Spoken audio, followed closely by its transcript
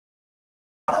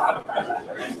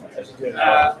Okay.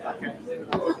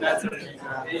 That's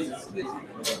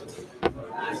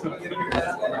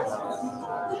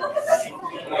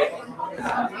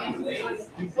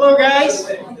Hello, guys.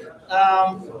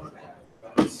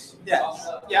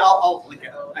 I'll like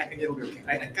I think it'll be okay.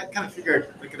 I kind of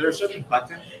figured like there's a certain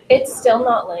button. It's still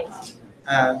not linked.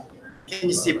 Can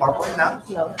you see PowerPoint now?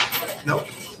 No. No.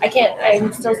 I can't.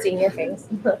 I'm still seeing your face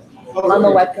on the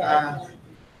webcam.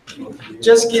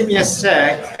 Just give me a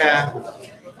sec.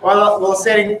 While we're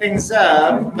setting things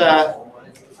up.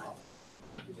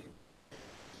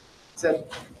 Good.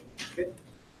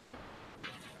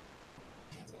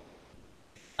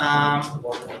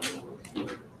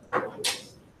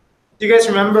 Do you guys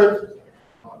remember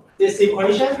this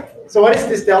equation? So what is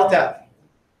this delta?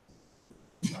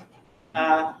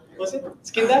 Was it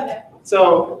skin depth?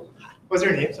 So what's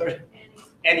your name? Sorry,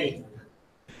 Annie.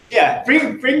 Yeah,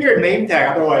 bring your name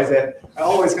tag. Otherwise, I'm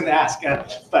always going to ask.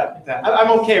 But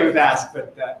I'm okay with ask.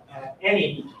 But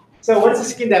Annie. So what does the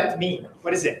skin depth mean?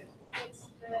 What is it?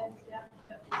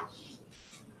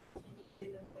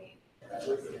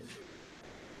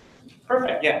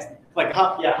 Perfect. Yes. Like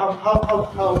how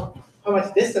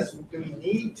much distance do we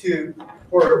need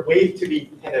for wave to be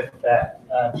kind of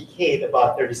decayed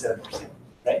about 37%,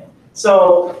 right?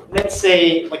 So let's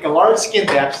say like a large skin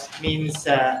depth means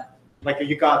like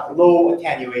you got low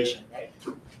attenuation, right?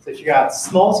 So if you got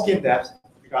small skin depth,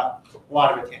 you got a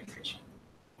lot of attenuation.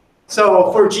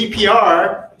 So for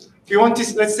GPR, we want to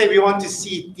let's say we want to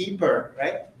see deeper,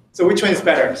 right? So which one is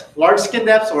better, large skin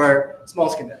depths or small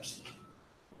skin depths?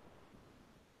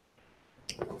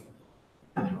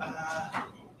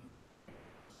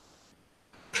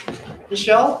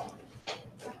 Michelle,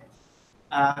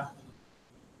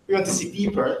 we want to see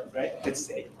deeper, right? Let's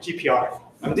say GPR.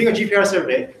 I'm doing a GPR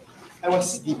survey. I want to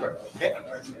see deeper. Okay.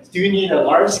 Do you need a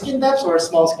large skin depth or a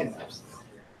small skin depth?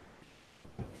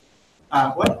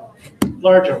 What?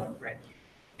 Larger one, right?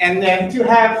 And then to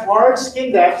have large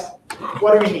skin depth,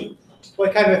 what do we need?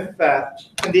 What kind of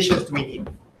conditions do we need?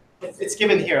 It's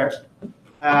given here.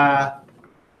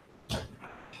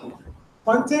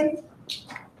 Content.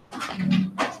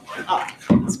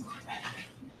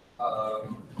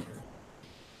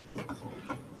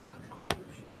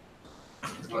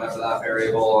 Whenever that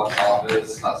variable on top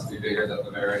has to be bigger than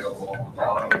the variable on the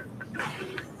bottom.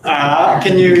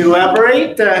 Can you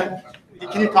elaborate?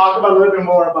 Can you talk about a little bit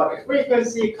more about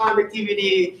frequency,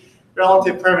 conductivity,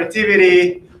 relative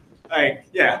permittivity? Like,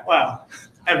 yeah, wow.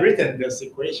 I've written those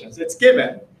equations. It's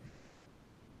given.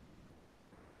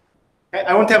 Okay,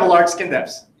 I want to have a large skin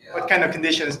depth. Yeah. What kind of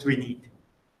conditions do we need?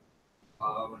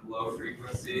 Low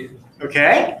frequency.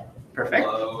 Okay, perfect.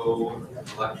 Low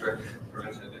electric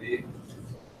permittivity.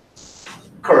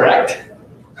 Correct.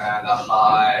 And a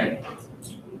high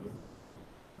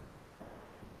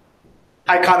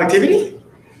conductivity?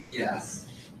 Yes.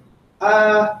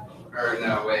 Or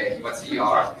no, wait, what's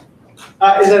ER?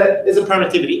 Is a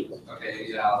permittivity. Okay,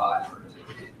 yeah, high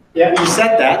permittivity. Yeah, you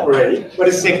said that already. What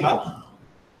is sigma?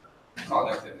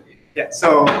 Conductivity. Yeah,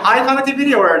 so high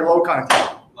conductivity or low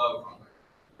conductivity? Low conductivity.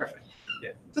 Perfect.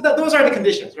 Yeah. So those are the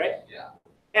conditions, right? Yeah.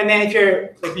 And then if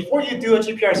you're like before you do a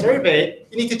GPR survey,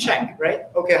 you need to check, right?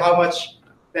 Okay, how much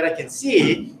that I can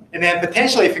see, and then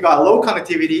potentially if you got low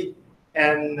conductivity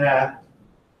and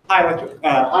high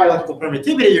electrical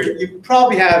permittivity, you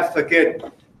probably have a good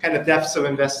kind of depths of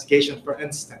investigation. For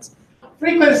instance,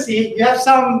 frequency, you have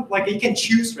some like you can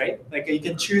choose, right? Like you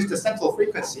can choose the central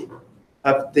frequency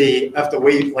of the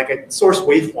wave, like a source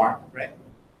waveform, right?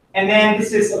 And then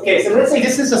this is okay. So let's say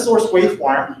this is a source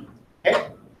waveform, okay?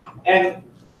 And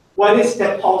what is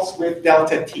the pulse width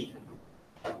delta t?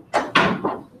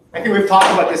 I think we've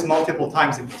talked about this multiple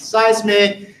times in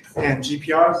seismic and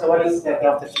GPR. So what is that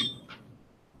delta t?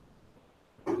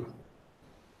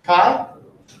 Kai?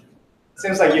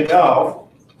 Seems like you know.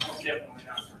 Yep.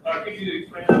 Could you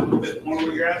explain a little bit more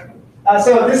what you're asking?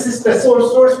 So this is the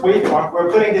source waveform.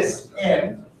 We're putting this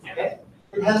in. Okay?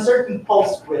 It has a certain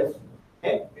pulse width.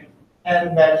 Okay?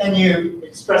 And can you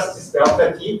express this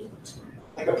delta t?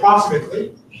 Like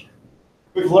approximately?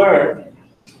 We've learned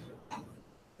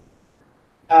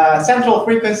central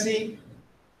frequency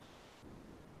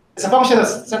is a function of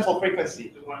central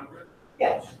frequency.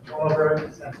 Yes,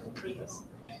 over central frequency.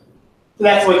 So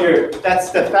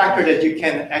that's the factor that you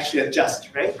can actually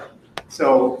adjust, right?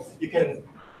 So you can,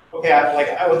 okay,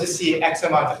 I want to see X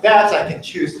amount of depth, I can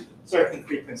choose certain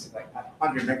frequency, like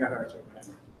 100 megahertz or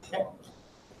whatever. Okay.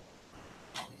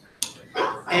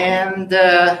 And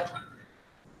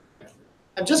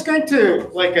I'm just going to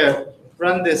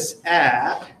run this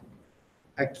app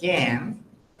again,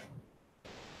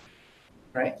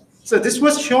 right? So this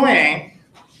was showing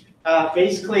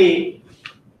basically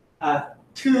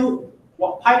two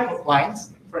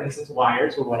pipelines, for instance,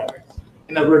 wires or whatever.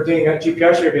 And then we're doing a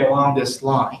GPR survey along this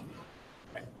line.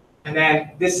 Right? And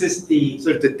then this is the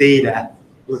sort of the data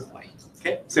look like.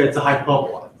 Okay, so it's a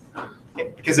hyperbola.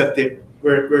 Okay? Because of the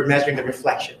we're measuring the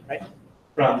reflection, right,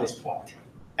 from this point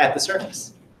at the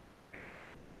surface.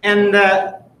 And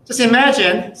just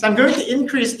imagine, so I'm going to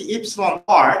increase the epsilon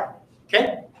r.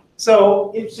 Okay,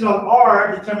 so epsilon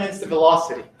r determines the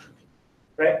velocity,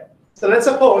 right? So let's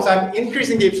suppose I'm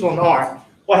increasing the epsilon r.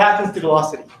 What happens to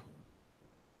velocity?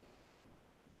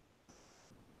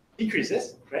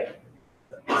 Decreases, right?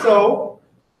 So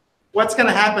what's going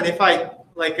to happen if I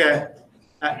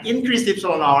increase the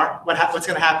epsilon r? What's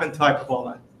going to happen to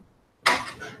hyperbola?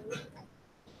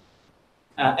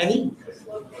 Any?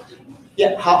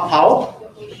 Yeah.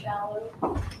 How?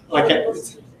 Okay.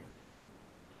 Is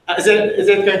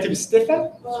it going to be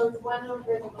stiffer? Well, it's 1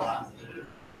 over the velocity.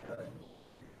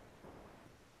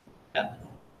 Yeah.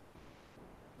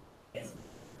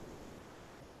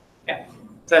 Yeah.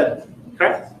 Is that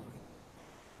correct?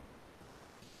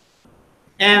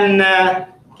 And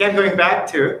again, going back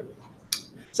to,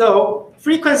 so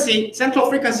frequency, central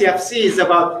frequency FC is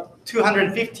about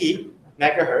 250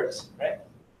 megahertz, right?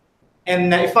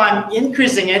 And if I'm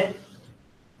increasing it,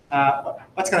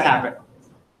 what's going to happen?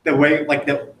 The wave, like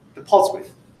the pulse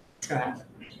width, what's going to happen?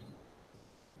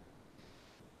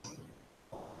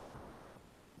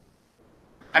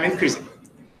 I'm increasing.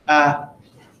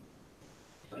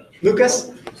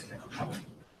 Lucas?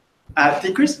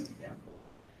 Decrease?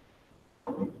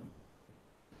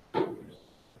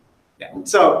 Yeah.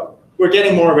 So we're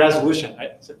getting more resolution,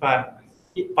 right? So by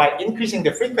increasing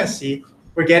the frequency,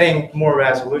 we're getting more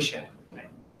resolution. Right?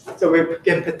 So we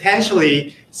can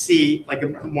potentially see like a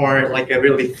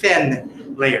really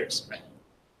thin layers. Right?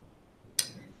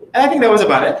 And I think that was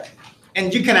about it.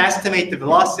 And you can estimate the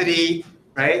velocity,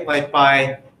 right? Like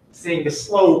by seeing the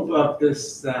slope of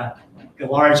this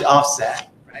large offset,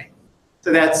 right?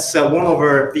 So that's 1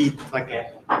 over b, like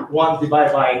 1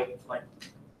 divided by like.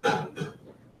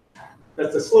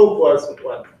 That's the slope was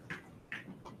what?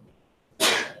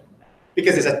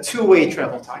 Because it's a two-way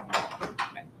travel time.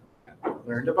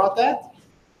 Learned about that,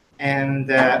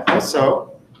 and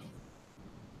also.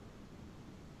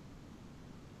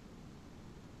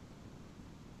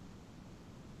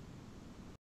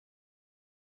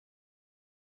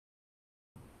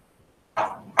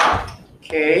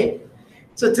 Okay,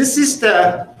 so this is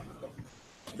the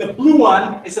blue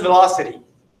one is the velocity,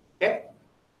 okay,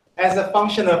 as a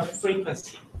function of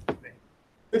frequency,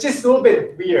 which is a little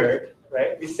bit weird,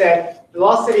 right? We said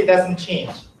velocity doesn't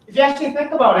change. If you actually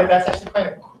think about it, that's actually kind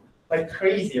of like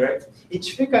crazy, right?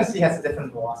 Each frequency has a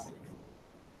different velocity.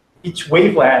 Each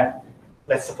wavelength,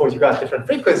 let's suppose you got a different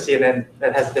frequency, and then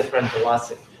that has a different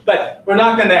velocity. But we're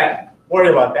not gonna worry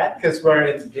about that because we're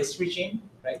in this regime,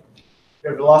 right?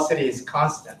 Your velocity is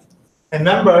constant. And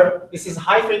remember, this is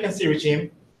high frequency regime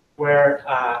where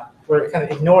we're kind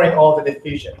of ignoring all the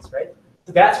diffusions, right?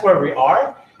 So that's where we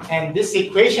are. And this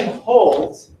equation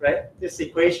holds, right? This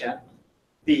equation,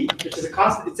 B, which is a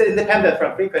constant, it's independent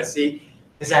from frequency,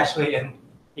 is actually in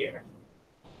here.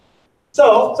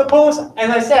 So suppose, as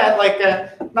I said, like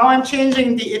now I'm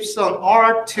changing the epsilon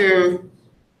r to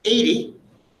 80.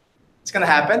 What's going to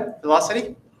happen?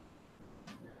 Velocity?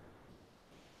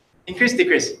 Increase,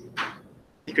 decrease?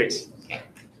 Decrease. Okay.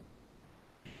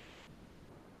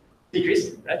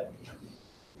 Decrease, right?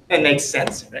 That makes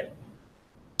sense, right?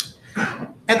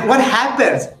 And what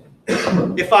happens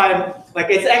if I'm, like,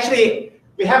 it's actually,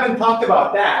 we haven't talked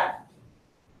about that.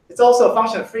 It's also a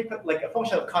function of like a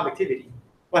function of conductivity.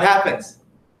 What happens?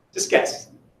 Just guess.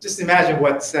 Just imagine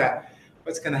what's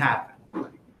going to happen.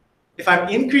 If I'm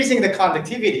increasing the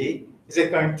conductivity, is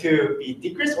it going to be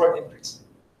decrease or increase?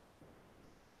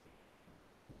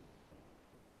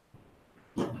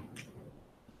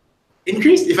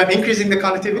 Increase? If I'm increasing the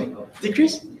conductivity?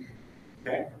 Decrease?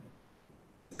 Okay.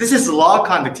 This is log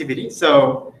conductivity,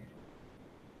 so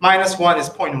 -1 is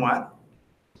 0.1.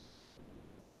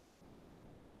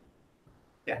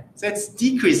 Yeah, so it's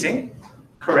decreasing,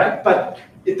 correct? But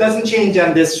it doesn't change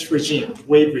on this regime,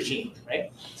 wave regime,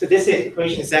 right? So this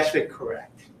equation is actually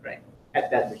correct, right,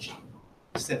 at that regime.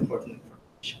 It's important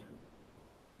information.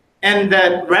 And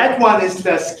the red one is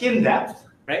the skin depth,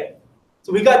 right?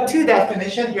 So we got two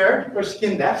definitions here for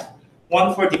skin depth,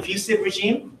 one for diffusive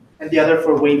regime and the other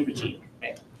for wave regime,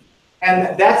 right?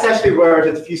 And that's actually where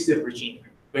the diffusive regime,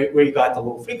 where you got the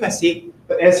low frequency,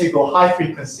 but as you go high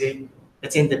frequency,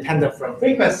 it's independent from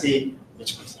frequency,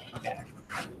 which goes like that.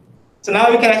 So now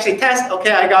you can actually test,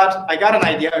 okay, I got an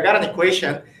idea, I got an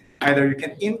equation. Either you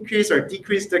can increase or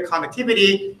decrease the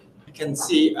conductivity you can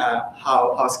see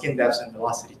how skin depth and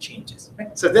velocity changes.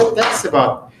 Right? So that's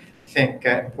about, I think,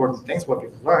 important things, what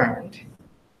we've learned.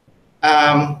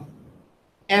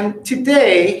 And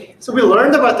today, so we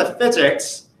learned about the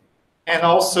physics and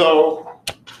also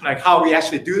like how we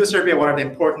actually do the survey, what are the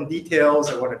important details,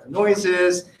 or what are the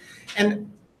noises. And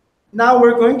now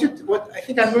we're going to,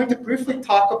 I'm going to briefly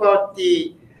talk about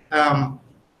the,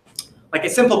 like a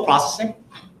simple processing,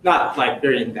 not like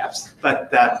very in depth,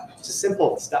 but just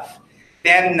simple stuff.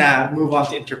 Then move on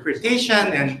to interpretation,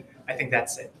 and I think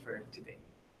that's it for today.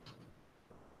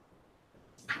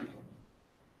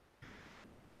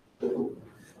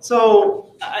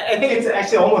 So I think it's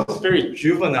actually almost very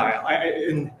juvenile.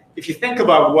 If you think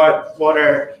about what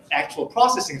our actual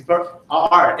processing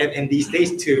are in these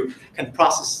days to kind of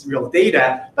process real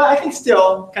data, but I think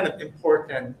still kind of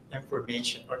important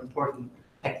information or important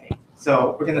technique.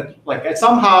 So we're gonna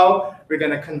somehow we're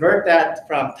gonna convert that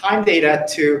from time data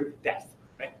to depth,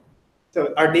 right?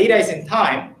 So our data is in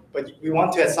time, but we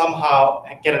want to somehow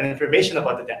get an information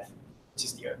about the depth, which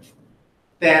is the Earth.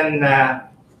 Then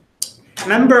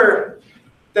remember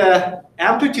the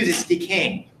amplitude is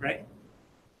decaying, right?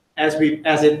 As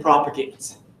it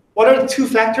propagates. What are the two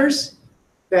factors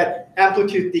that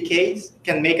amplitude decays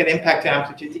can make an impact to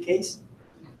amplitude decays?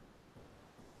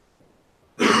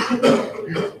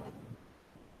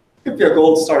 Could be a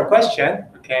gold star question.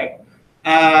 Okay,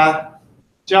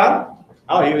 John.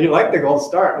 Oh, you like the gold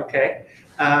star? Okay.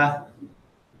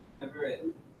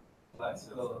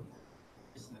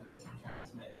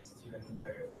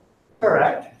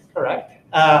 Correct.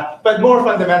 But more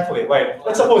fundamentally, like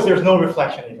let's suppose there's no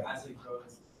reflection event.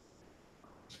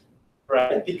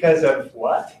 Right? Because of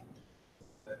what?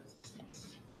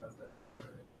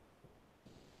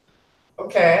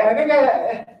 Okay, I think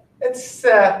it's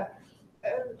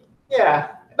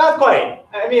yeah, not quite.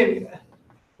 I mean,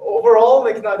 overall,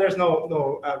 like there's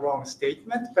no wrong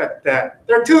statement, but there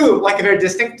are two like a very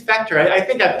distinct factor. I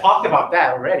think I've talked about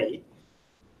that already.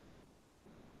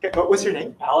 Okay, what was your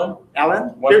name? Alan.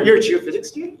 Alan? You're a geophysics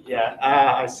student? Yeah.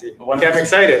 I see. Okay, I'm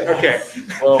excited. Okay.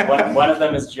 Well, one of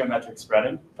them is geometric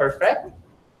spreading. Perfect.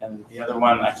 And the other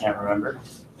one, I can't remember.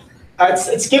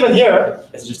 It's given here.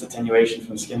 It's just attenuation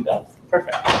from skin depth.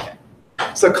 Perfect. Okay.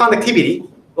 So conductivity,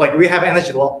 like we have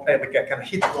energy law, like a kind of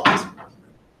heat loss.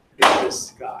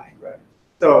 This guy, right?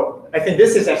 So I think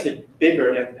this is actually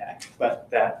bigger than that, but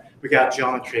we got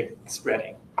geometric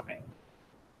spreading.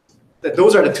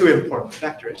 Those are the two important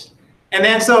factors. And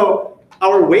then so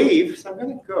our wave, so I'm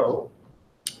going to go.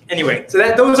 Anyway, so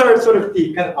those are sort of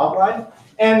the kind of outline.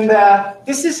 And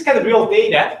this is kind of real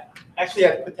data, actually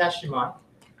at potassium.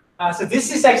 So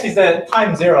this is actually the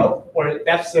time zero, or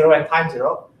depth zero and time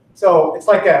zero. So it's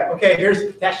like, okay, here's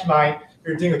potassium ion.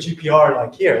 You're doing a GPR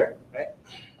like here, right?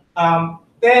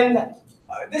 Then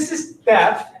this is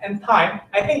depth and time.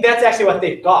 I think that's actually what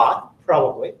they got,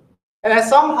 probably. And then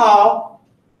somehow,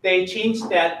 they changed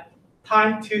that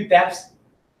time to depth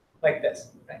like this,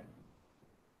 right?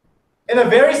 In a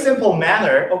very simple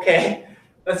manner, okay,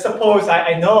 let's suppose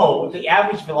I know the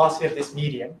average velocity of this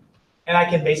medium, and I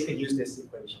can basically use this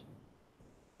equation.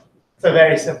 So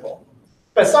very simple.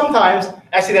 But sometimes,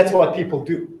 actually, that's what people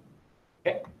do.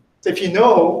 Okay? So if you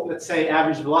know, let's say,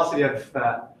 average velocity of,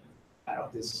 I don't know,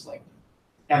 this like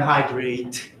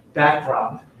anhydrate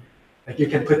background, like you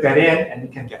can put that in, and you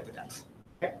can get the depth.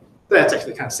 So that's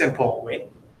actually kind of simple way.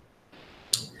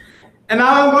 And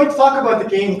now I'm going to talk about the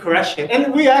gain correction.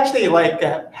 And we actually like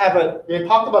we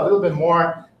talked about a little bit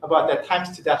more about that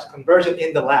times to depth conversion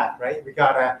in the lab, right? We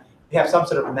have some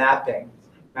sort of mapping,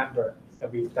 remember,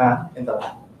 that we've done in the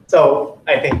lab. So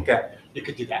I think you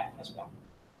could do that as well.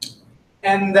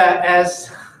 And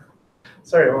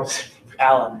sorry, what was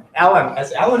Alan? Alan,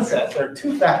 as Alan said, there are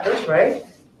two factors, right?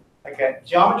 Like a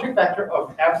geometric factor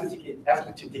of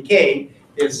amplitude decay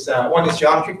is one is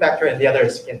geometric factor and the other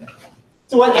is skin depth.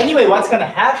 So what's going to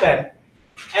happen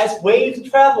as waves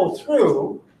travel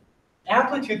through,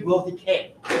 amplitude will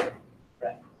decay,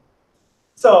 right?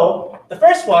 So the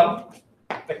first one,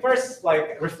 the first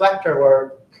like reflector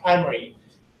or primary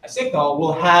signal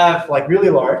will have like really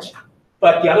large,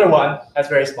 but the other one has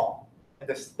very small, and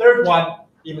the third one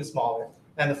even smaller,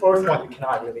 and the fourth one you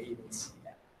cannot really even see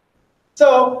that.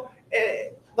 So.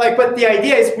 But the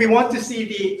idea is we want to see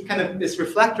the kind of this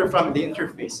reflector from the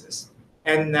interfaces,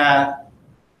 and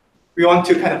we want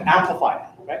to kind of amplify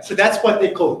that, right? So that's what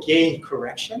they call gain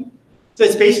correction. So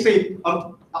it's basically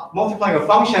multiplying a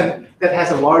function that has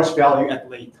a large value at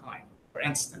late time, for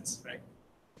instance, right?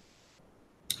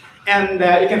 And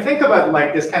you can think about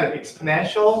like this kind of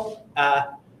exponential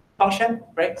function,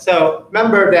 right? So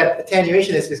remember that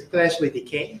attenuation is exponentially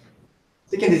decaying.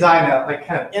 So you can design a like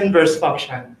kind of inverse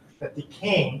function that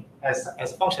decaying as a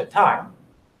function of time,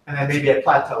 and then maybe a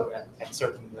plateau at a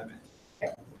certain limit.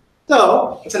 Okay.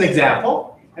 So it's an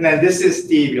example, and then this is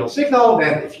the real signal.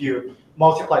 Then if you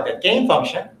multiply that gain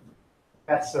function,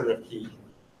 that's sort of the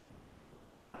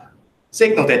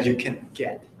signal that you can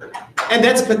get. And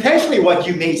that's potentially what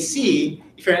you may see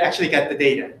if you actually get the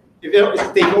data.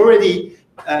 If they've already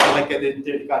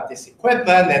they've got this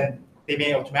equipment, and they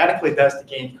may automatically does the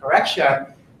gain correction,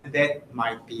 and that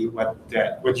might be what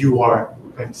you are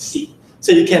going to see.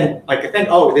 So you can think,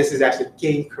 oh, this is actually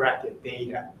gain corrected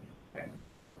data. Okay.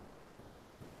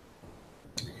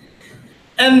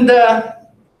 And there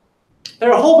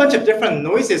are a whole bunch of different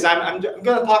noises. I'm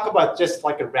going to talk about just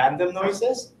like a random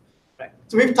noises. Right.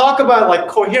 So we've talked about like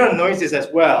coherent noises as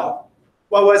well.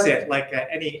 What was it? Like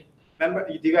any? Remember?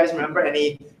 Do you guys remember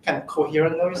any kind of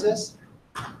coherent noises?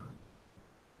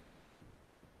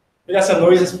 We got some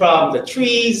noises from the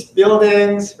trees,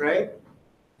 buildings, right?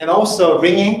 And also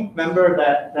ringing. Remember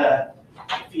that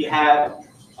if you have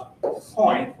a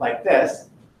point like this,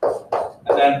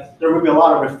 and then there will be a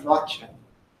lot of reflection.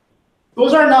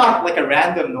 Those are not like a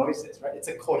random noises, right? It's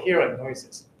a coherent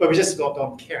noises, but we just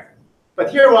don't care. But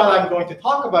here, what I'm going to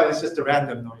talk about is just the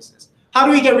random noises. How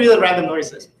do we get rid of random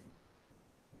noises?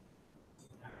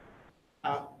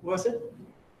 What was it?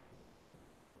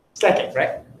 Stacking,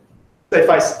 right? So if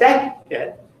I stack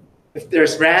it, if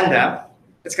there's random,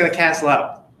 it's going to cancel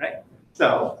out, right?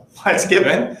 So it's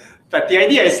given. But the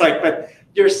idea is but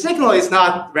your signal is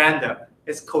not random.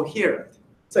 It's coherent.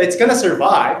 So it's going to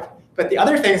survive, but the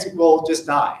other things will just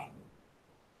die.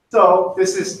 So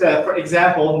this is, for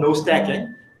example, no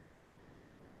stacking.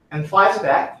 And 5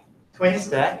 stack, 20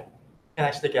 stack, can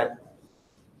actually get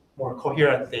more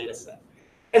coherent data set.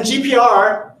 And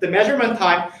GPR, the measurement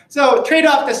time, so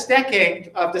trade-off the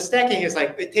stacking is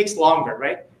it takes longer,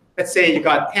 right? Let's say you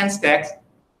got 10 stacks,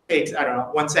 takes, I don't know,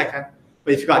 1 second.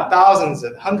 But if you got thousands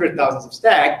and hundred thousands of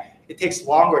stack, it takes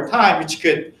longer time, which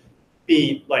could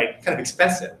be kind of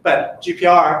expensive. But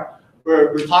GPR,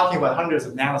 we're talking about hundreds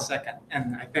of nanoseconds,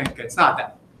 and I think it's not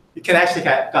that. You can actually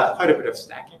got quite a bit of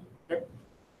stacking, right,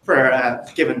 for a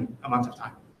given amount of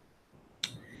time.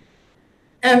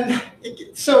 And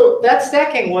so that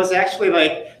stacking was actually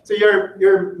so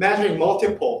you're measuring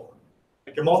multiple,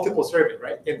 your multiple survey,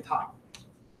 right, in time.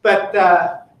 But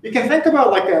you can think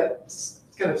about a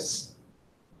kind of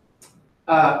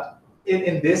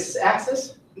in this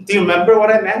axis. Do you remember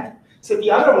what I meant? So the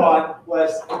other one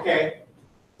was, okay,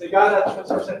 so you got a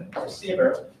transmission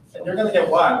receiver, and you're going to get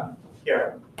 1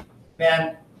 here.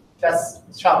 And that's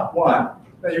chop 1.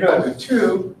 Then you're going to do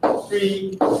 2,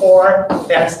 3, 4,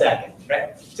 then stacking,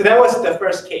 right? So that was the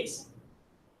first case.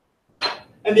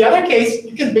 And the other case,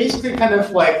 you can basically kind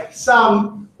of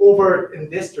sum over in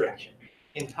this direction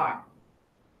in time.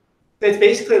 So it's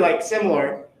basically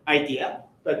similar idea,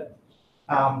 but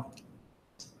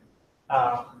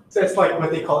so it's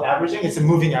what they call averaging. It's a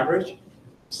moving average.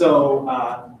 So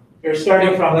you're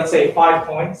starting from, let's say, 5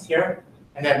 points here,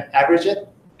 and then average it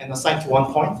and assign to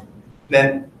 1 point.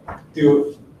 Then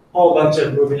do a whole bunch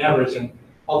of moving average in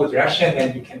all the direction,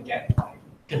 and you can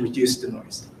reduce the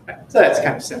noise. Right? So that's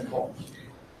kind of simple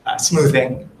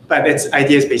smoothing, but its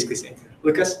idea is basically the same.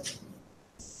 Lucas?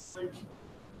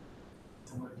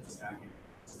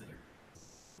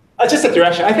 Just a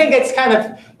direction. I think it's kind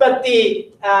of, but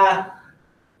the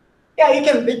yeah, you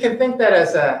can think that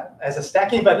as a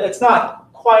stacking, but it's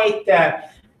not quite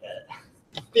that.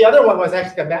 The other one was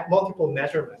actually multiple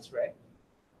measurements, right?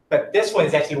 But this one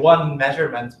is actually one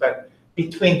measurement, but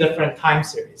between different time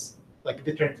series,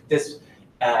 between this.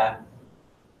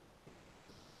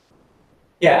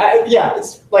 Yeah,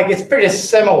 it's pretty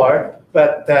similar,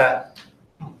 but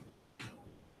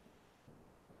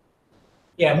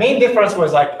yeah, main difference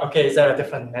was okay, is there a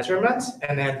different measurements,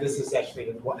 and then this is actually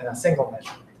in a single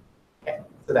measurement. Okay,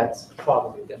 so that's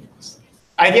probably the difference.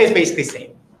 Idea is basically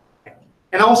same. Okay.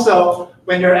 And also,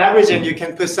 when you're averaging, you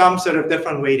can put some sort of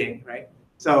different weighting, right?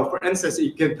 So for instance,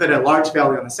 you can put a large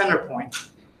value on the center point,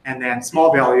 and then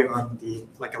small value on the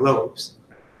lobes.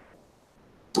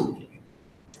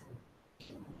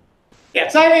 Yeah,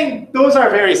 so I mean, those are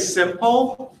very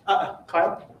simple.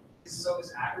 Kyle? So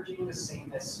is averaging the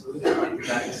same as smoothing? Is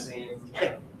that the same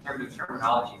in terms of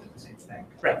terminology? Is it the same thing?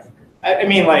 Right. I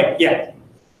mean, yeah,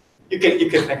 you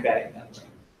could think that in that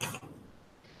way.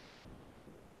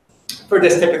 For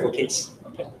this typical case.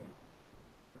 Okay.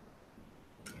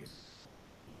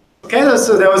 Okay,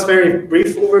 so that was a very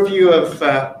brief overview of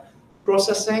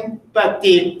processing. But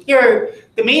here,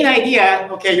 the main idea,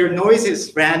 okay, your noise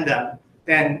is random.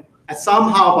 Then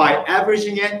somehow by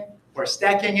averaging it or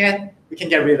stacking it, we can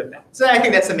get rid of that. So I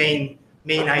think that's the main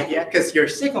main idea because your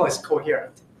signal is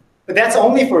coherent. But that's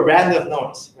only for random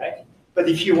noise, right? But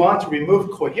if you want to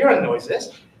remove coherent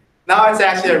noises, now it's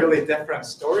actually a really different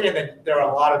story, and then there are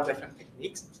a lot of different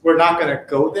techniques. We're not going to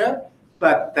go there,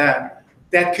 but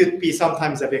that could be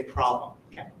sometimes a big problem.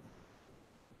 Okay.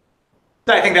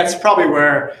 So I think that's probably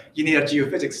where you need a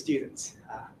geophysics student.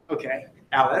 Okay,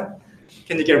 Alan,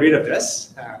 can you get rid of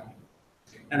this?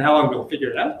 And Alan will figure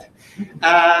it out.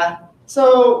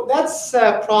 So that's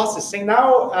processing.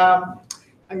 Now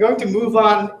I'm going to move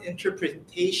on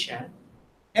interpretation.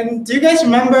 And do you guys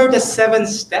remember the 7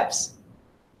 steps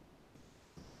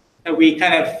that we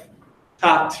kind of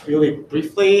talked really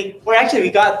briefly? Or actually, we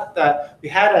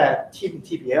had a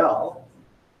TBL.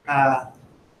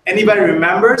 Anybody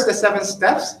remembers the 7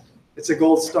 steps? It's a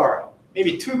gold star.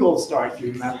 Maybe 2 gold stars if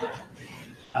you remember.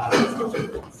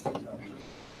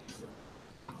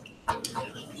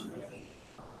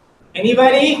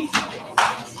 Anybody?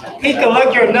 Take a look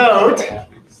at your note.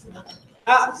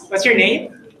 What's your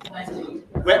name?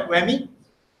 Wemi?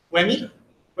 Wemi?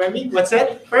 What's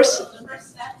that? First? The first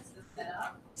step is the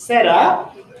setup.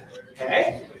 Setup.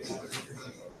 Okay.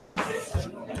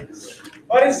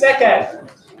 What is second?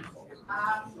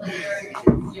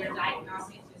 Your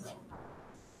diagnostic physical.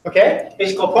 Okay,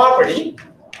 physical property.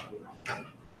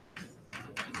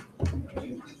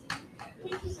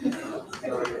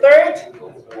 Third?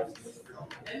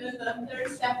 And then the third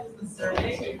step is the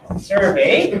survey.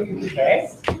 Survey. Okay.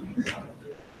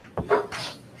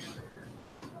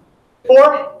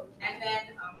 Fourth? And then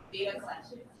data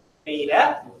collection. Data.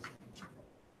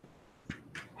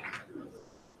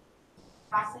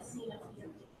 Processing of the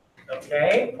data.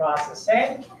 Okay,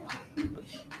 processing.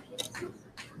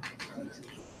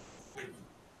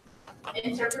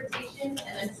 Interpretation and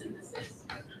then synthesis.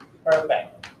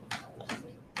 Perfect.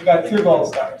 We got 2 gold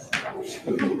stars.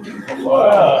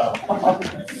 Whoa.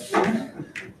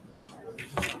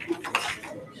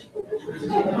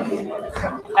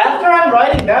 After I'm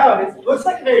writing down, it looks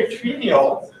like very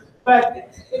trivial,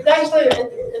 but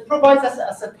it provides us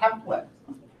as a template.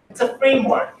 It's a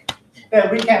framework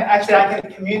that we can I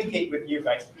can communicate with you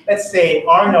guys. Let's say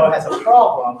Arno has a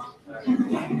problem,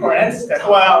 for instance,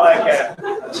 well, like a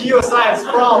geoscience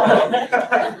problem,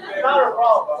 not a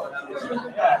problem.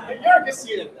 Yeah, you're a good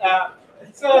student.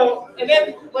 And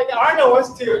then like Arno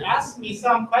wants to ask me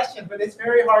some question, but it's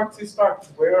very hard to start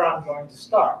where I'm going to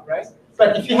start, right?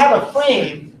 But if you have a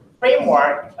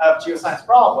framework of geoscience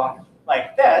problem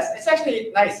like this, it's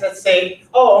actually nice. Let's say,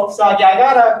 oh, Sagi, I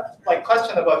got a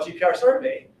question about GPR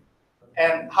survey.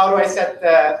 And how do I set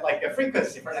the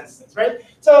frequency, for instance, right?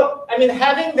 So I mean,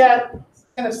 having that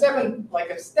kind of 7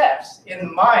 steps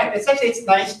in mind, it's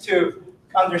nice to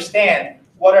understand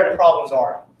what the problems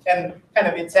are, and kind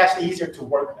of it's actually easier to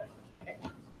work with. Okay?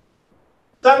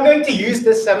 So I'm going to use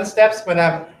this 7 steps when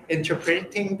I'm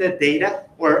interpreting the data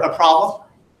or a problem.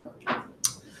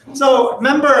 So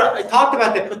remember, I talked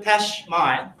about the potash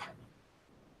mine.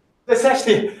 That's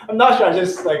actually, I'm not sure, I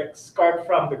just scarred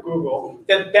from the Google.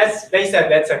 They said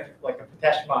that's a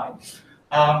potash mine.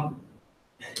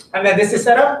 And then this is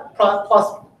setup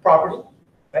plus property,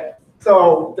 right?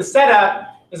 So the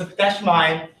setup is a potash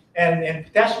mine, and in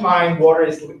potash mine, water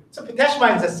is, so potash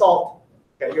mine is a salt.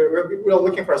 Okay, we're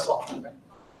looking for a salt, right?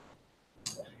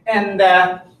 And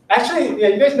actually,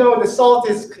 you guys know the salt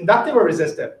is conductive or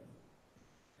resistive?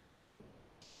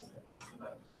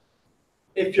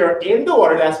 If you're in the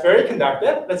water, that's very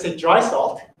conductive. Let's say dry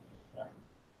salt.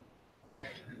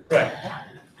 Right.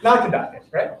 Not conductive,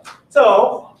 right?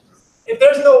 So if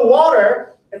there's no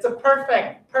water, it's a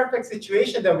perfect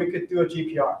situation that we could do a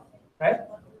GPR, right?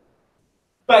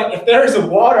 But if there is a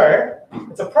water,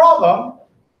 it's a problem,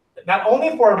 not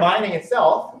only for mining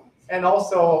itself, and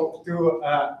also do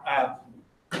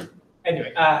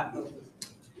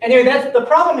anyway, that's the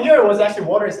problem here was actually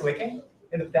water is leaking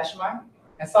in the potash mine.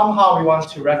 And somehow we want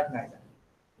to recognize that.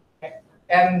 Okay?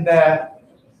 And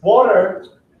water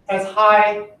has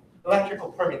high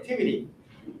electrical permittivity.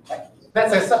 Okay?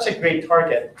 That's such a great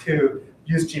target to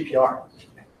use GPR.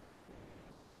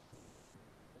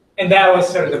 And that was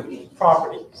sort of the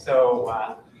property.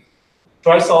 So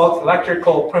dry salt,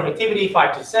 electrical permittivity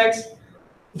 5 to 6.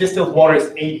 Distilled water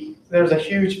is 80. So there's a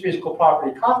huge physical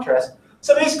property contrast.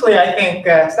 So basically, I think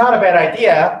it's not a bad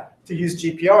idea to use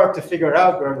GPR to figure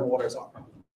out where the waters are.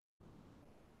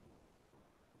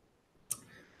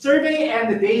 Survey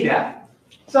and the data.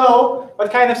 So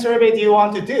what kind of survey do you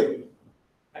want to do?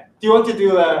 Do you want to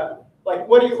do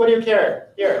what do you care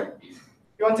here?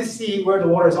 You want to see where the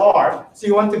waters are, so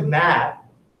you want to map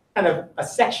kind of a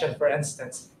section, for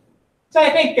instance. So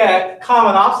I think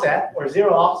common offset or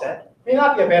 0 offset may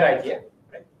not be a bad idea.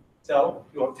 Right? So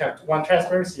you want to have one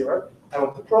transmitter receiver. I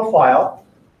want to profile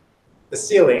the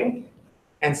ceiling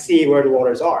and see where the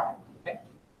waters are. Okay?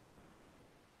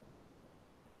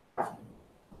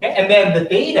 Okay, and then the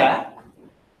data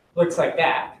looks like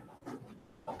that.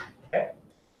 Okay.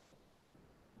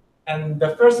 And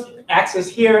the first axis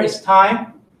here is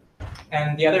time,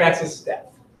 and the other axis is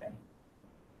depth. Okay.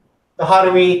 So how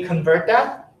do we convert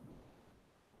that?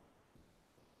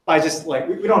 By just like,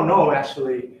 we don't know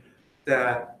actually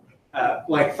the,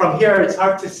 like from here it's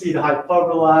hard to see the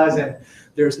hyperbolas and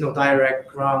there's no direct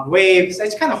ground waves.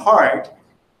 It's kind of hard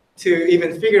to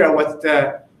even figure out what's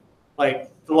the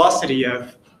like velocity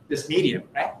of this medium,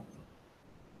 right?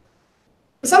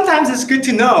 But sometimes it's good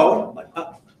to know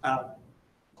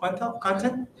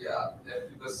content. Yeah,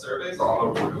 if the survey's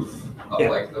on the roof of Yeah.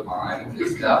 like the mine,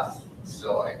 is depth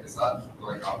still like, is that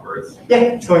going upwards? Yeah,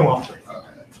 it's going upward. Okay.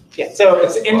 Yeah, so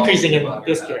it's increasing in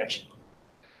this direction.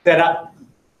 That up.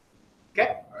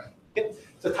 Okay. Good.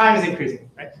 So time is increasing,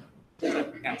 right?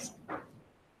 Yes.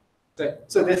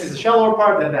 So this is the shallower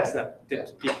part, and that's the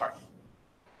deep part.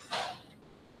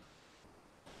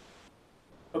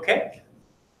 Okay.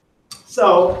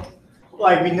 So,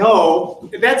 like we know,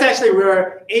 that's actually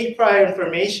where A prior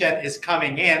information is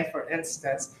coming in. For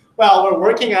instance, well, we're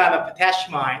working on a potash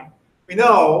mine. We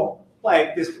know,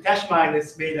 like this potash mine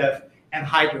is made of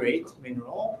anhydrate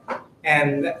mineral,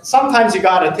 and sometimes you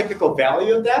got a typical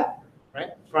value of that, right,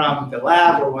 from the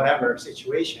lab or whatever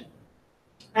situation.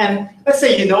 And let's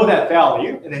say you know that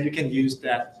value, and then you can use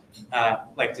that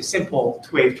like the simple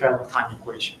two-wave travel time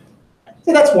equation.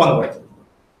 So that's one way.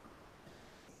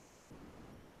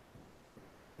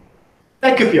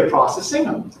 That could be a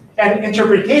processing. And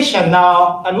interpretation,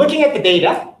 now I'm looking at the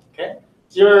data, okay?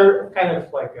 You're kind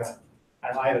of like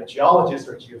I'm either a geologist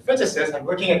or a geophysicist. I'm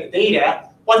looking at the data.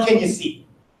 What can you see?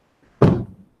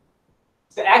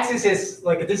 The axis is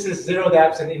like, this is zero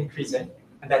depth and increasing.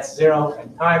 And that's 0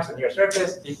 and times the near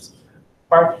surface, deep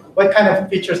part. What kind of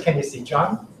features can you see,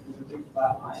 John?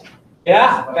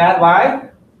 Yeah, that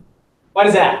line. What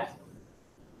is that?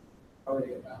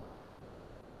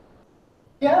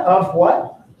 Yeah, of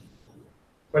what?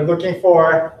 We're looking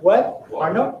for what?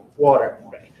 Arno? Water.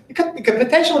 Right. It could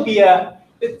potentially be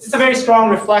it's a very strong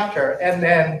reflector, and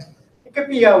then it could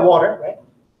be water, right?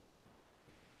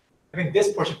 I think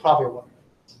this portion probably water.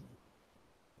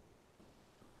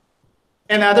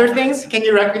 And other things? Can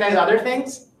you recognize other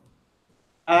things?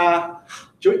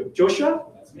 Joshua?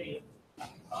 That's me.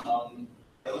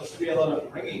 There looks to be a lot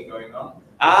of ringing going on.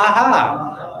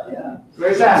 Aha! Yeah.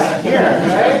 Where's that? Here,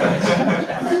 right?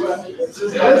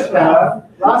 This one.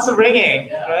 Lots of ringing,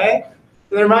 Yeah. right?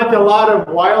 So there might be a lot of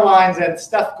wire lines and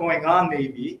stuff going on,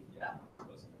 maybe. Yeah.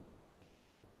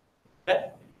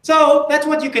 Okay. So that's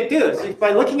what you could do. So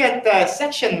by looking at the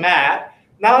section map,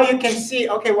 now you can see,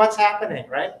 okay, what's happening,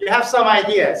 right? You have some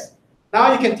ideas.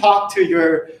 Now you can talk to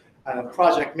your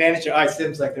project manager. Oh, it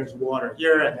seems like there's water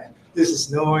here, and then this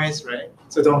is noise, right?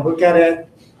 So don't look at it.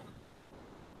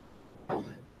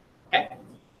 Okay.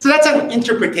 So that's an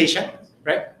interpretation,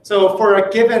 right? So for a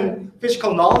given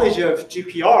physical knowledge of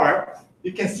GPR,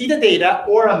 you can see the data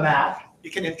or a map.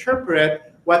 You can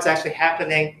interpret what's actually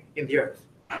happening in the Earth.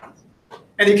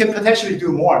 And you can potentially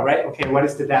do more, right? Okay, what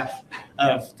is the depth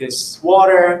of this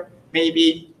water,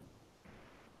 maybe?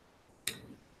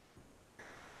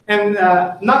 And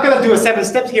I'm not going to do a 7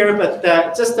 steps here, but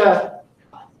just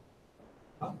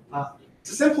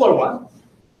it's a simpler one.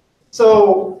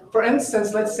 So for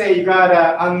instance, let's say you got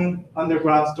an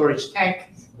underground storage tank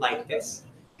like this.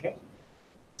 Okay.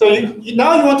 So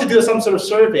now you want to do some sort of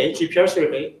survey, GPR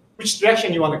survey. Which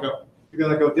direction you want to go? You're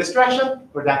going to go this direction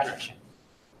or that direction?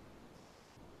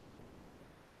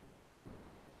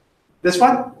 This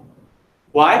one?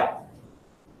 Why?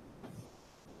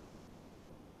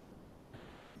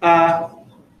 I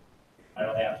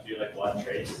only have to do like one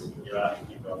trace. You don't have to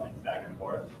keep going like back and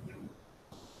forth.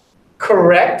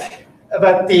 Correct,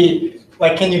 but the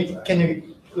like, can you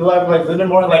elaborate a little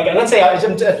more? Like, let's say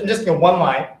I'm just in one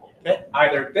line, okay?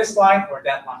 Either this line or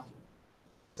that line.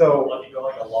 So Well, if you go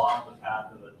like along the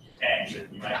path of the tanks,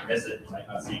 you might miss it. You might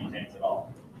not see any tanks at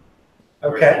all.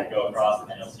 Whereas okay, if you go across,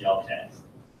 and then you'll see all the tanks.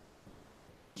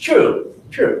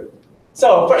 true.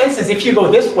 So for instance, if you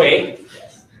go this way,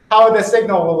 how the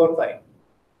signal will look like?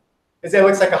 Is it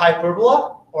looks like a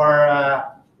hyperbola or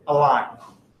a line?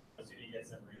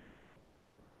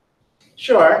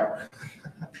 Sure.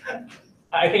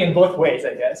 I think in both ways,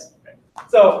 I guess.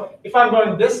 So if I'm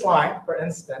going this line, for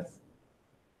instance,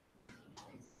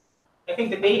 I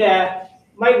think the data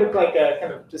might look like a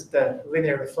kind of just a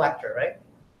linear reflector, right?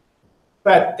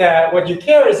 But what you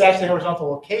care is actually horizontal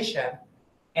location.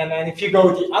 And then if you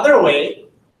go the other way,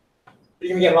 you're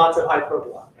going to get lots of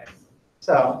hyperbola. Right?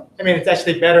 So, I mean, it's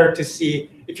actually better to see,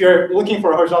 if you're looking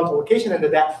for a horizontal location in the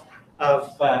depth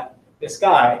of the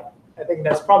sky, I think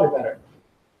that's probably better.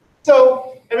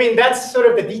 So, I mean, that's sort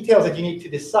of the details that you need to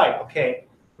decide, okay,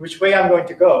 which way I'm going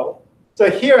to go. So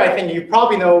here, I think you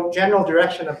probably know general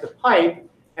direction of the pipe,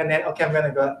 and then, okay, I'm going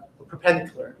to go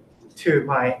perpendicular to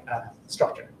my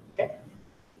structure. Okay.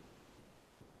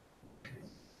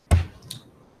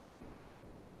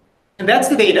 And that's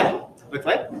the data, look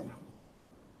like.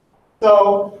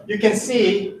 So you can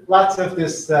see lots of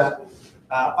this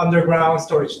underground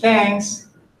storage tanks.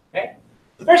 Okay.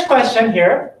 The first question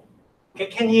here, okay,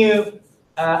 can you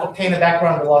obtain a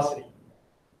background velocity?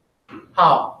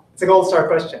 How? It's a gold star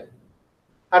question.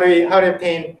 How do you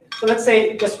obtain? So let's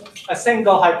say just a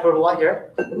single hyperbola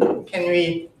here. Can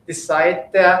we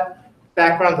decide the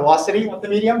background velocity of the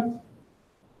medium?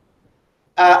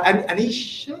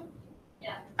 Anisha?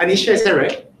 Yeah. Anisha, is that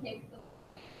right?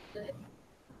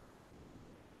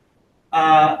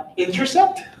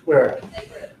 Intercept? Where?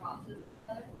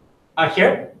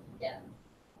 Here? Yeah.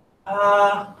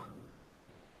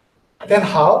 Then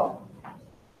how?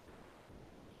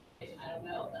 I don't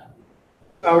know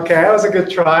though. Okay, that was a good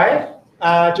try.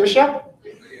 Joshua?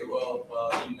 Okay, well,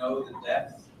 you know the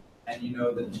depth and you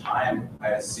know the time, I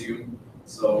assume.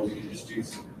 So we can just do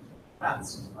some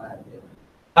maths.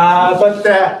 But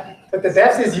the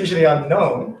depth is usually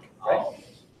unknown, right? Oh,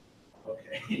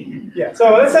 okay. Yeah.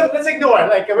 So let's ignore it.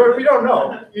 Like we don't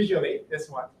know usually this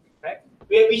one, right?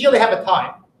 We usually have a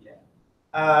time.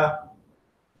 Yeah.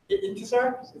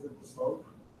 Intisar?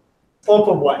 Slope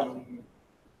of what?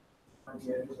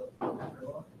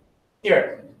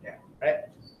 Here. Yeah. Right.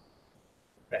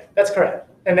 Right. That's correct.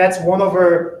 And that's 1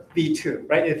 over v2,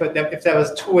 right? If that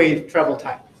was two-way travel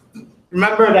time.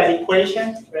 Remember that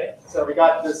equation, right? So we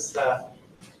got this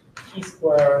t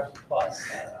squared plus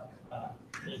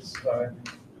t squared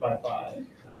by 5,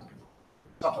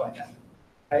 something like that.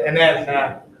 Right? And then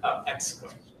x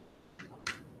squared.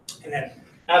 And then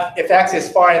if x is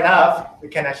far enough, we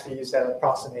can actually use that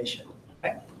approximation.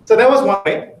 Right? So that was one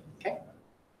way, okay?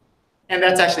 And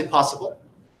that's actually possible.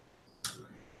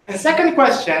 And the second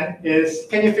question is,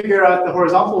 can you figure out the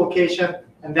horizontal location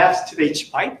and depth to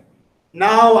each pipe?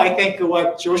 Now I think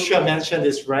what Joshua mentioned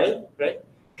is right?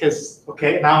 Because,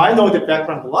 okay, now I know the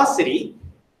background velocity.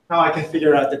 Now I can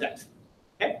figure out the depth,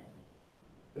 okay?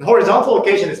 And the horizontal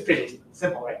location is pretty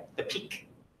simple, right? The peak.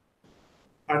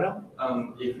 Arno?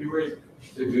 If we were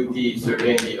to do the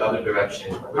survey in the other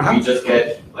direction, would we just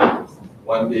get like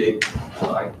one big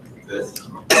line like this?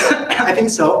 I think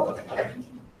so.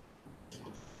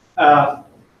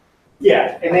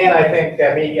 Yeah, and then I think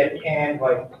that maybe at the end,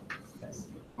 like this.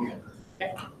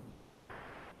 Okay.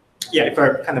 Yeah, if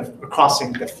we're kind of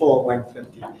crossing the full length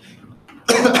of the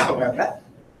that.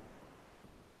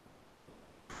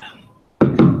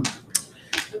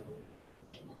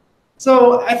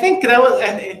 So I think that was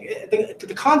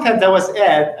the content that was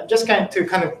Ed. I'm just going to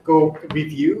kind of go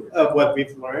review of what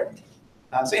we've learned.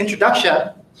 So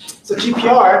introduction. So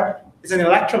GPR is an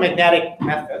electromagnetic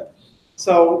method.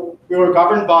 So we were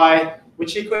governed by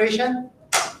which equation?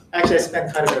 Actually, I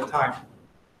spent quite a bit of time.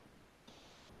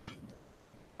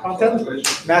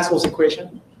 Content? Maxwell's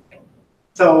equation.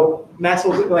 So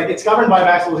Maxwell's, like, it's governed by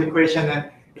Maxwell's equation,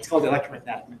 and it's called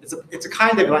electromagnetic. It's a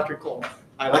kind of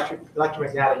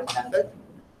electromagnetic method.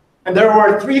 And there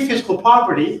were 3 physical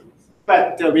properties,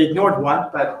 but we ignored one.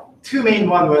 But 2 main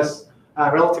one was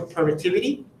relative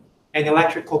permittivity and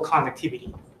electrical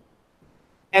conductivity.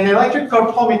 And electrical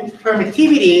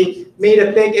permittivity made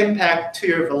a big impact to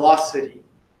your velocity,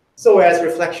 so as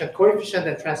reflection coefficient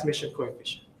and transmission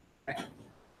coefficient. Okay.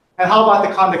 And how about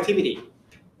the conductivity?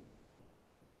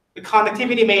 The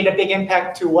conductivity made a big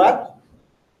impact to what?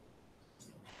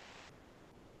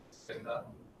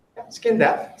 Skin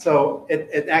depth. So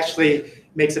it actually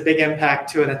makes a big impact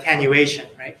to an attenuation,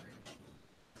 right?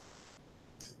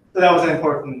 So that was an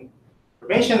important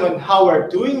information on how we're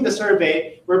doing the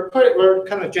survey. We're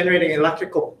kind of generating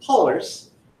electrical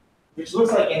pulse, which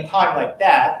looks like in time like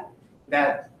that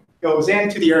goes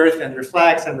into the Earth and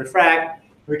reflects and refracts.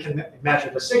 We can measure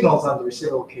the signals on the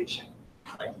receiver location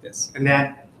like this. And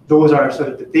then those are sort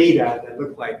of the data that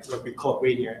look like what we call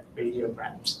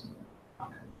radiograms.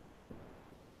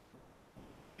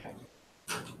 Okay.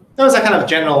 That was a kind of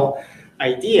general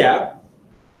idea.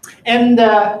 And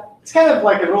it's kind of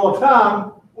like a rule of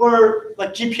thumb. We're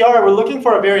like GPR, we're looking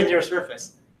for a very near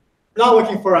surface. We're not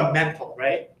looking for a mental,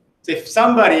 right? So if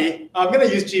somebody, I'm going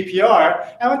to use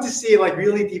GPR, I want to see like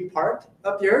really deep part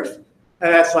of the Earth,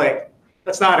 and that's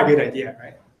not a good idea,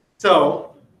 right?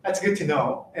 So that's good to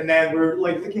know. And then we're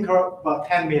like looking for about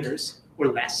 10 meters or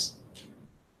less.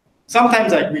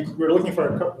 sometimes like we're looking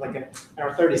for like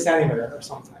a 30 centimeter or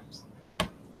sometimes.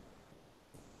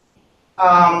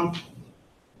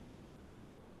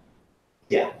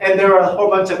 Yeah, and there are a whole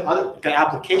bunch of other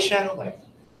applications like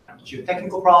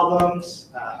geotechnical problems,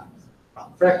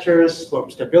 fractures,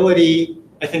 slope stability.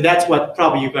 I think that's what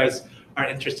probably you guys are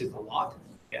interested in a lot.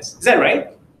 Yes, is that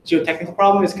right? Geotechnical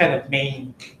problem is kind of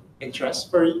main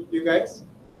interest for you guys.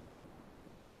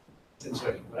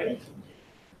 Right?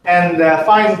 And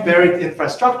find buried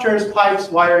infrastructures, pipes,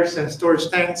 wires, and storage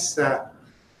tanks.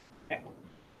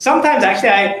 Sometimes, actually,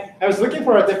 I was looking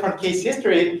for a different case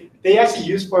history. They actually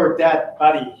used for dead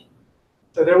body.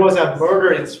 So there was a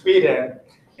murder in Sweden,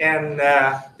 and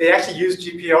they actually used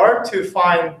GPR to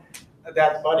find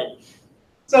that body.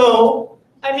 So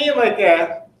I mean, like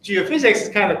geophysics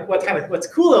is what's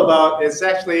cool about is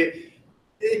actually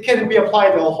it can be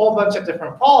applied to a whole bunch of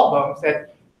different problems.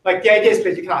 That like the idea is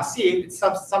that you cannot see it. It's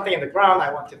something in the ground.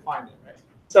 I want to find it. Right?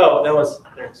 So that was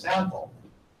their example.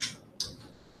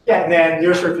 Yeah, and then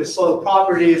near surface soil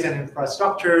properties and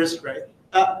infrastructures, right?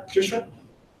 Joshua?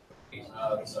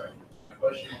 Sorry, my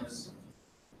question was,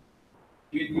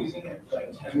 you're using it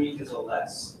like 10 meters or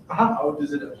less. How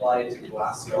does it apply to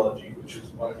glaciology, which is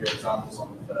one of your examples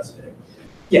on the first day?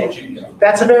 Yeah,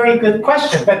 that's a very good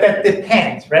question, but that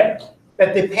depends, right?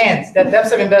 That depends. That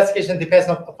depth of investigation depends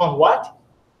upon what?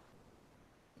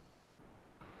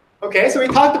 Okay, so we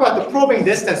talked about the probing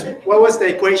distance. What was the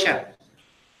equation?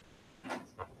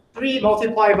 3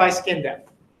 multiplied by skin depth.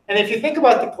 And if you think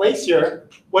about the glacier,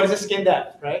 what is the skin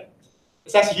depth, right?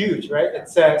 It's actually huge, right?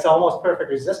 It's almost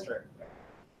perfect resistor.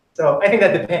 So I think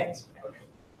that depends.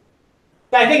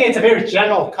 I think it's a very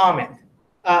general comment.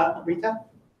 Rita?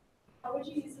 How would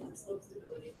you use it for slope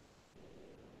stability?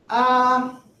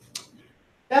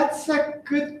 That's a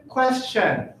good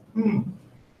question.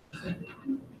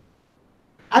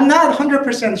 I'm not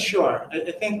 100% sure.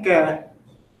 I think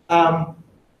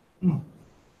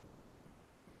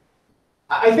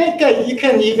I think you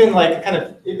can even like kind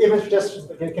of even just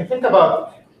you can think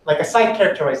about like a site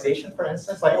characterization, for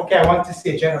instance. Like, okay, I want to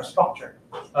see a general structure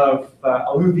of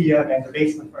alluvium and the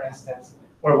basement, for instance,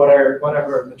 or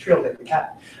whatever material that we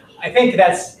have. I think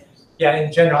that's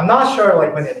in general. I'm not sure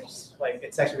like when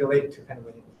it's actually related to kind of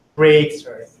when it breaks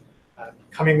or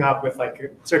coming up with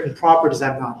like certain properties.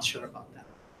 I'm not sure about that.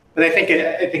 But I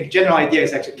think general idea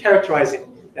is actually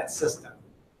characterizing that system.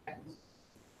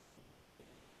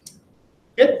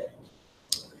 Good.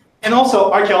 And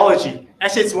also archaeology.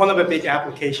 Actually, it's one of a big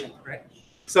application, right?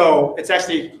 So it's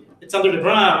under the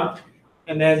ground,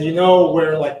 and then you know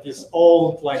where like these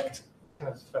old like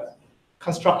kind of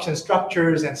construction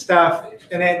structures and stuff,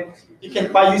 and then you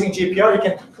can by using GPR you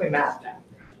can quickly map that.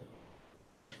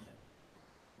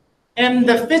 And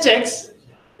the physics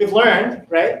we've learned,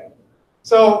 right?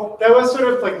 So that was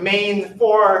sort of like main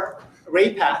 4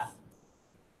 ray path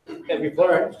that we've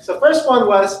learned. So first one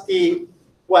was the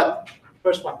what?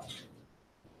 First one.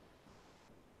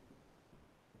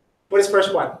 What is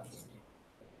first one?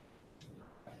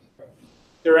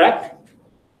 Direct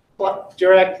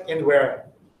in where?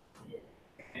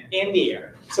 In the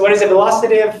air. So what is the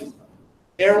velocity of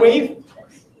air wave?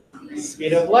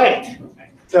 Speed of light.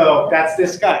 So that's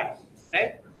this guy,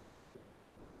 right?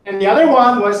 And the other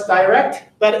one was direct,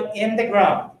 but in the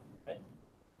ground. Right?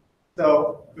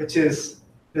 So which is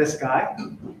this guy,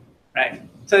 right?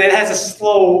 So it has a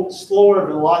slower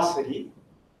velocity.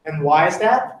 And why is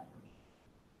that?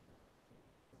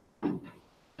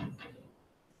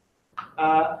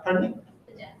 Pardon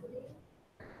me?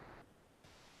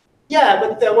 Yeah,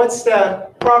 but what's the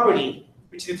property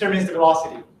which determines the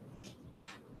velocity?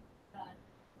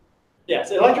 Yeah,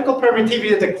 so electrical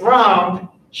permittivity of the ground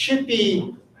should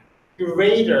be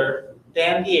greater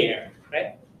than the air,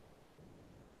 right?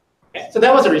 Okay, so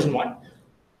that was the reason why.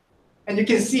 And you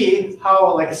can see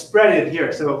how like spread it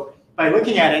here. So by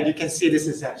looking at it, you can see this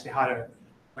is actually how to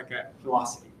like a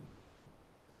velocity.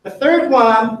 The third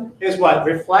one is what?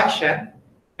 Reflection.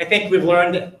 I think we've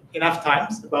learned enough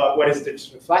times about what is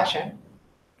this reflection,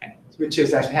 which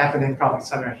is actually happening probably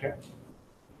somewhere here.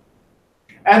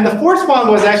 And the fourth one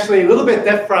was actually a little bit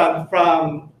different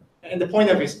from in the point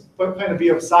of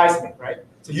view of seismic, right?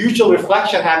 So usual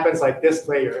reflection happens like this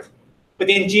layer. But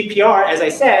in GPR, as I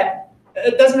said,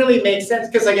 it doesn't really make sense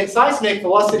because like in seismic,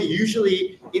 velocity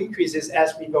usually increases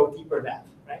as we go deeper depth,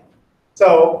 right?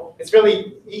 So it's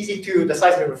really easy to the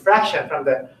seismic refraction from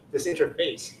this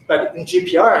interface. But in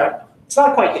GPR, it's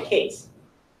not quite the case.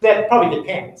 That probably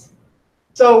depends.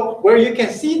 So where you can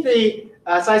see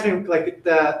the seismic, like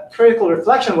the critical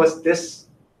reflection was this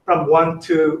from 1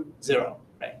 to 0,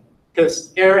 right?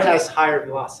 Because air has higher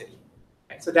velocity.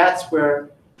 Right? So that's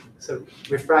where So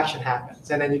refraction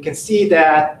happens. And then you can see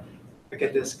that, look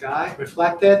at this guy,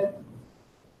 reflected,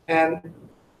 and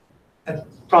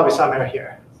probably somewhere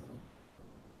here.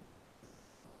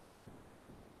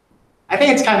 I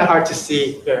think it's kind of hard to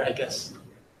see here, I guess,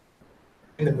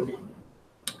 in the movie.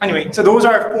 Anyway, so those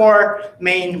are 4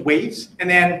 main waves. And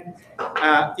then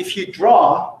if you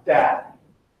draw that,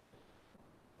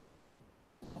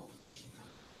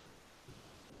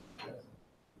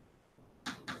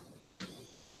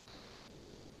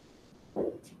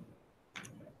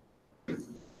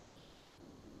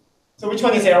 so which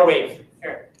one is error wave?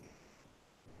 Here.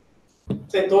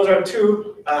 So those are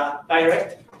 2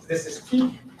 direct. This is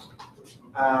T.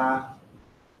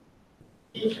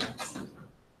 T.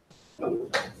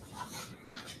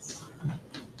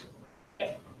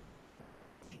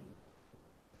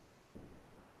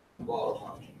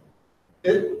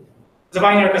 It's a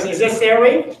binary question. Is this error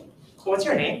wave? What's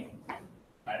your name?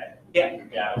 My name? Yeah.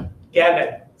 Yeah.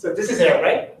 Gavin. So this is error,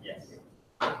 right? Yes.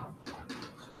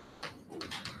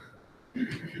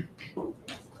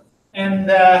 And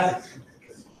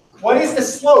what is the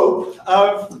slope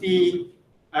of the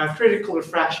critical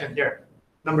refraction here,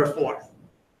 number 4?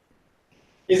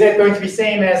 Is that going to be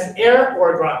same as air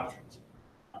or ground?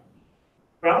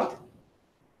 Ground?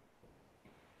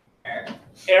 Air.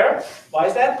 Air? Why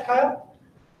is that, Kyle?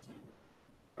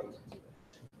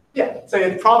 Yeah, so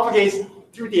it propagates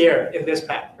through the air in this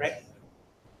path, right?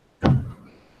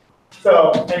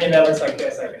 So, I mean, that looks like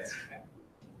this, I guess.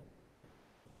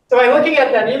 So by looking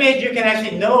at that image, you can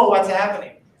actually know what's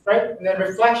happening, right? And then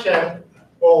reflection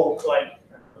will look like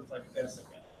this again.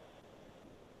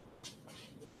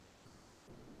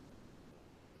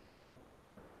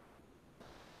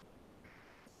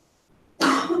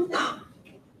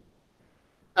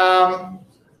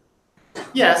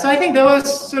 Yeah, so I think that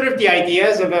was sort of the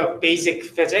ideas about basic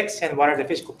physics and what are the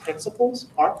physical principles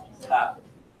are.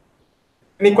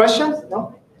 Any questions?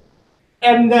 No?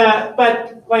 And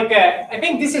but like I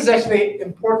think this is actually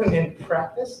important in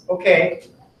practice. Okay,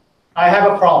 I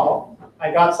have a problem.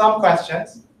 I got some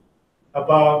questions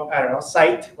about, I don't know,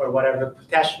 site or whatever,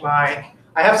 potash mine.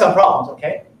 I have some problems,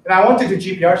 okay? And I want to do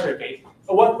GPR survey.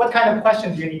 So what kind of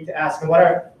questions do you need to ask, and what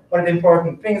are the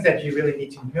important things that you really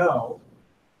need to know?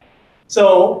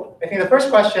 So I think the first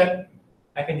question,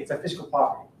 I think it's a physical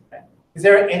property. Right? Is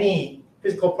there any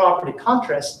physical property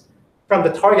contrast from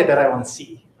the target that I want to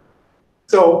see?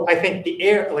 So I think the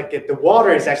air, like the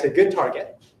water, is actually a good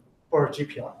target for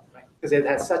GPR, right? Because it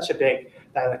has such a big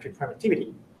dielectric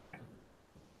permittivity.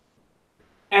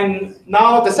 And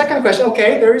now the second question,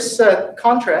 okay, there is a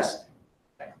contrast,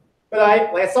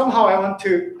 right? But somehow I want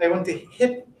to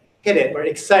hit it or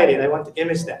excite it. I want to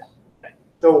image that. Right?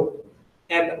 So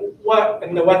what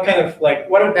kind of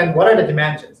what are the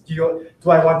dimensions? Do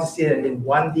I want to see it in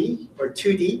 1D or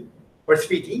 2D or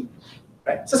 3D?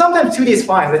 Right. So sometimes 2D is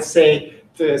fine. Let's say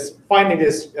finding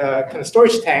this kind of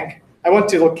storage tank. I want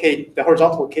to locate the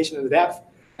horizontal location of the depth,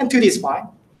 and 2D is fine.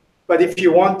 But if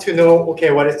you want to know,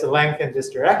 okay, what is the length in this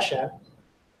direction?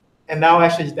 And now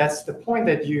actually that's the point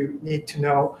that you need to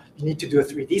know. You need to do a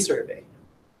 3D survey.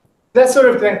 That's sort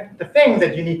of the thing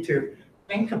that you need to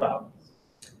think about.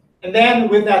 And then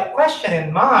with that question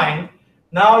in mind,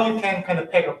 now you can kind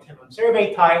of pick up a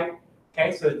survey type.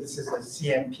 Okay, so this is a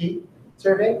CMP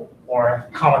survey or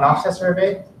common offset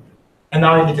survey. And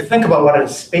now you need to think about what are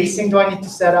the spacing do I need to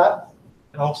set up,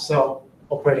 and also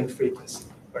operating frequency,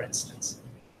 for instance.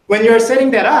 When you're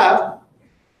setting that up,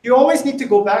 you always need to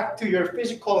go back to your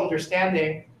physical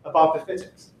understanding about the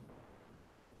physics.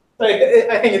 So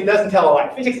I think it doesn't tell a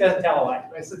lie. Physics doesn't tell a lie,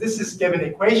 right? So this is given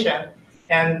equation.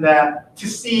 And to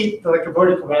see a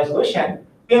vertical resolution,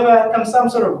 we have some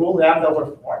sort of rule lambda over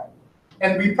 4.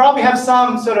 And we probably have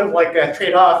some sort of a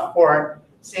trade-off for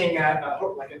seeing a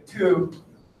 2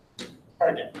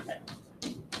 target.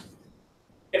 Right?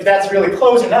 If that's really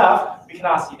close enough, we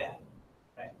cannot see that.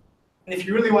 Right? And if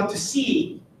you really want to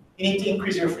see, you need to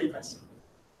increase your frequency.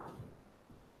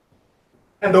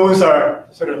 And those are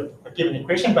sort of a given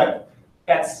equation, but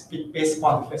that's based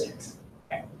upon the physics.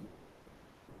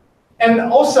 And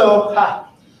also,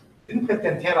 didn't put the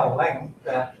antenna length.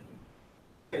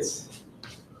 It's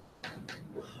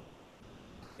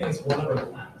one of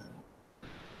them.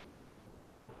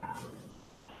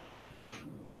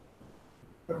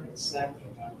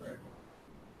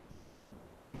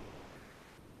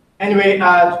 Anyway,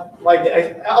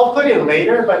 I'll put it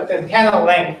later, but the antenna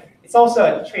length, it's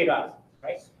also a trade-off,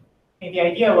 right? And the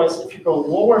idea was if you go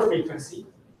lower frequency,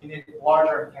 you need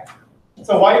larger antenna.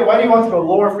 So why do you want to go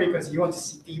lower frequency? You want to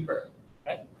see deeper,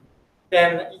 right?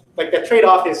 Then the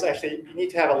trade-off is actually you need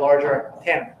to have a larger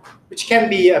antenna, which can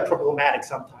be problematic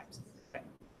sometimes. Right?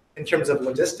 in terms of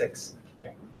logistics.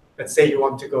 Let's say you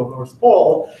want to go North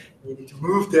Pole, you need to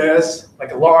move this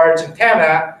like a large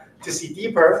antenna to see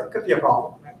deeper, could be a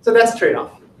problem. Right? So that's a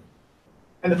trade-off.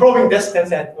 And the probing distance,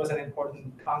 that was an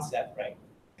important concept, right?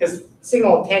 Because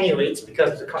signal attenuates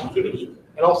because of the conductivity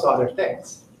and also other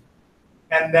things.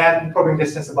 And then probing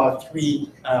distance about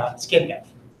 3 skin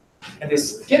depth. And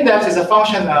this skin depth is a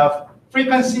function of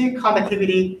frequency,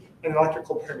 conductivity, and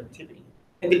electrical permittivity.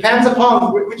 It depends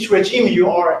upon which regime you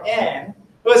are in.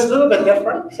 But it's a little bit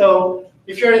different. So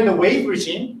if you're in the wave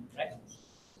regime, right,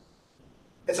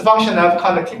 it's a function of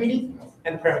conductivity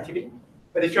and permittivity.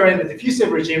 But if you're in the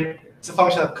diffusive regime, it's a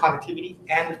function of conductivity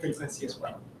and frequency as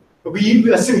well. But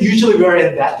we assume usually we're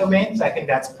in that domain, so I think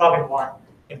that's probably more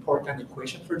important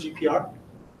equation for GPR.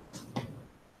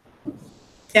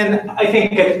 And I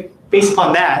think based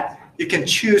on that, you can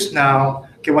choose now,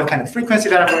 okay, what kind of frequency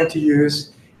that I'm going to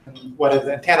use, and what are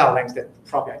the antenna lengths that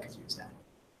probably I could use that.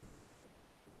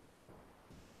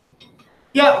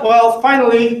 Yeah, well,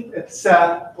 finally, it's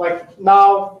like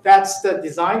now that's the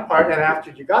design part, and after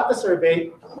you got the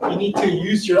survey, you need to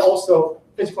use your also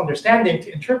physical understanding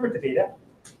to interpret the data.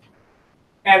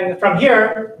 And from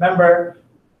here, remember,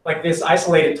 like this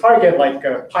isolated target, like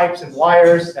pipes and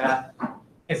wires,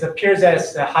 it appears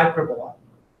as a hyperbola.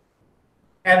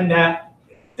 And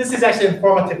this is actually an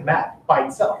informative map by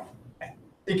itself.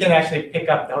 You can actually pick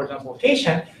up the horizontal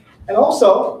location, and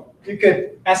also you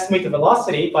could estimate the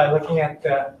velocity by looking at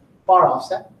the bar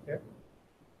offset here,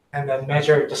 and then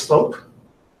measure the slope.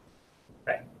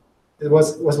 Right? It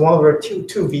was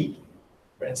 1/2v,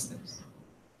 for instance.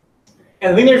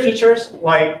 And linear features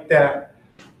like the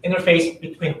interface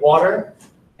between water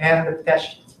and the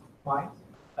potassium line.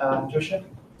 Joshua?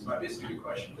 This might be a stupid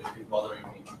question, but it's been bothering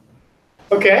me.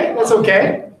 Okay, that's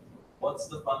okay. What's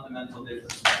the fundamental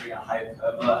difference between a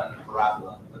hyperbola and a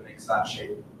parabola that makes that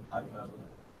shape hyperbola?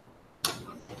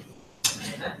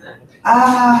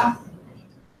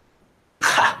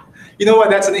 You know what?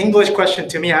 That's an English question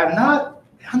to me. I'm not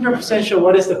 100% sure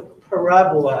what is the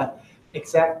parabola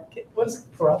exactly. What is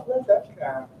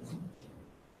parabola?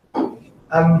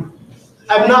 I'm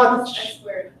not.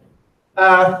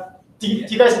 Do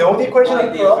you guys know the equation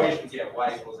of parabola? Yeah,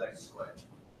 y equals x squared.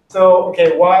 So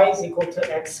okay, y is equal to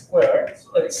x squared.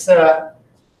 It's a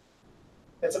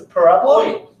parabola.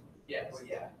 Oh, yeah.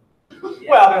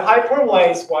 Well, the hyperbola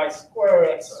is y squared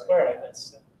x squared.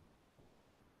 That's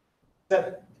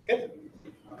that good.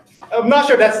 I'm not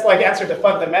sure that's like answered the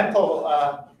fundamental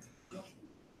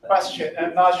question.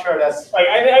 I'm not sure that's like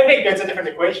I think it's a different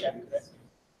equation.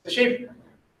 The shape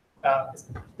is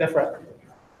different.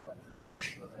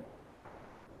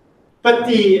 But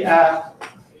the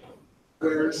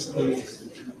where's the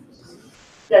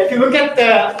if you look at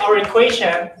our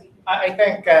equation, I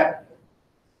think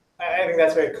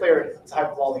that's very clear. It's a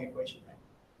hyperbolic equation.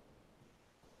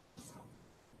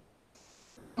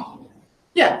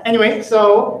 Yeah. Anyway,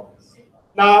 so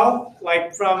now,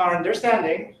 like from our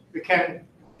understanding, we can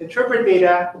interpret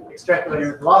data, extrapolate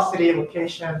your velocity,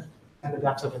 location, and the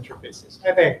depth of interfaces.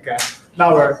 I think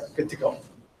now we're good to go.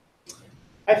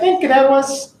 I think that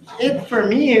was it for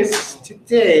me is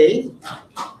today.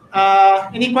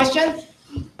 Any questions?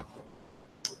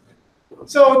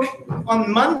 So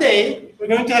on Monday, we're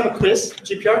going to have a quiz,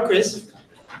 GPR quiz.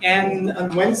 And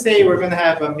on Wednesday, we're going to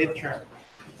have a midterm.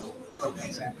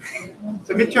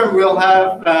 So midterm, we'll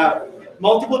have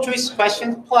multiple choice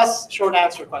questions plus short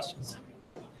answer questions.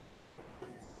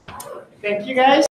 Thank you, guys.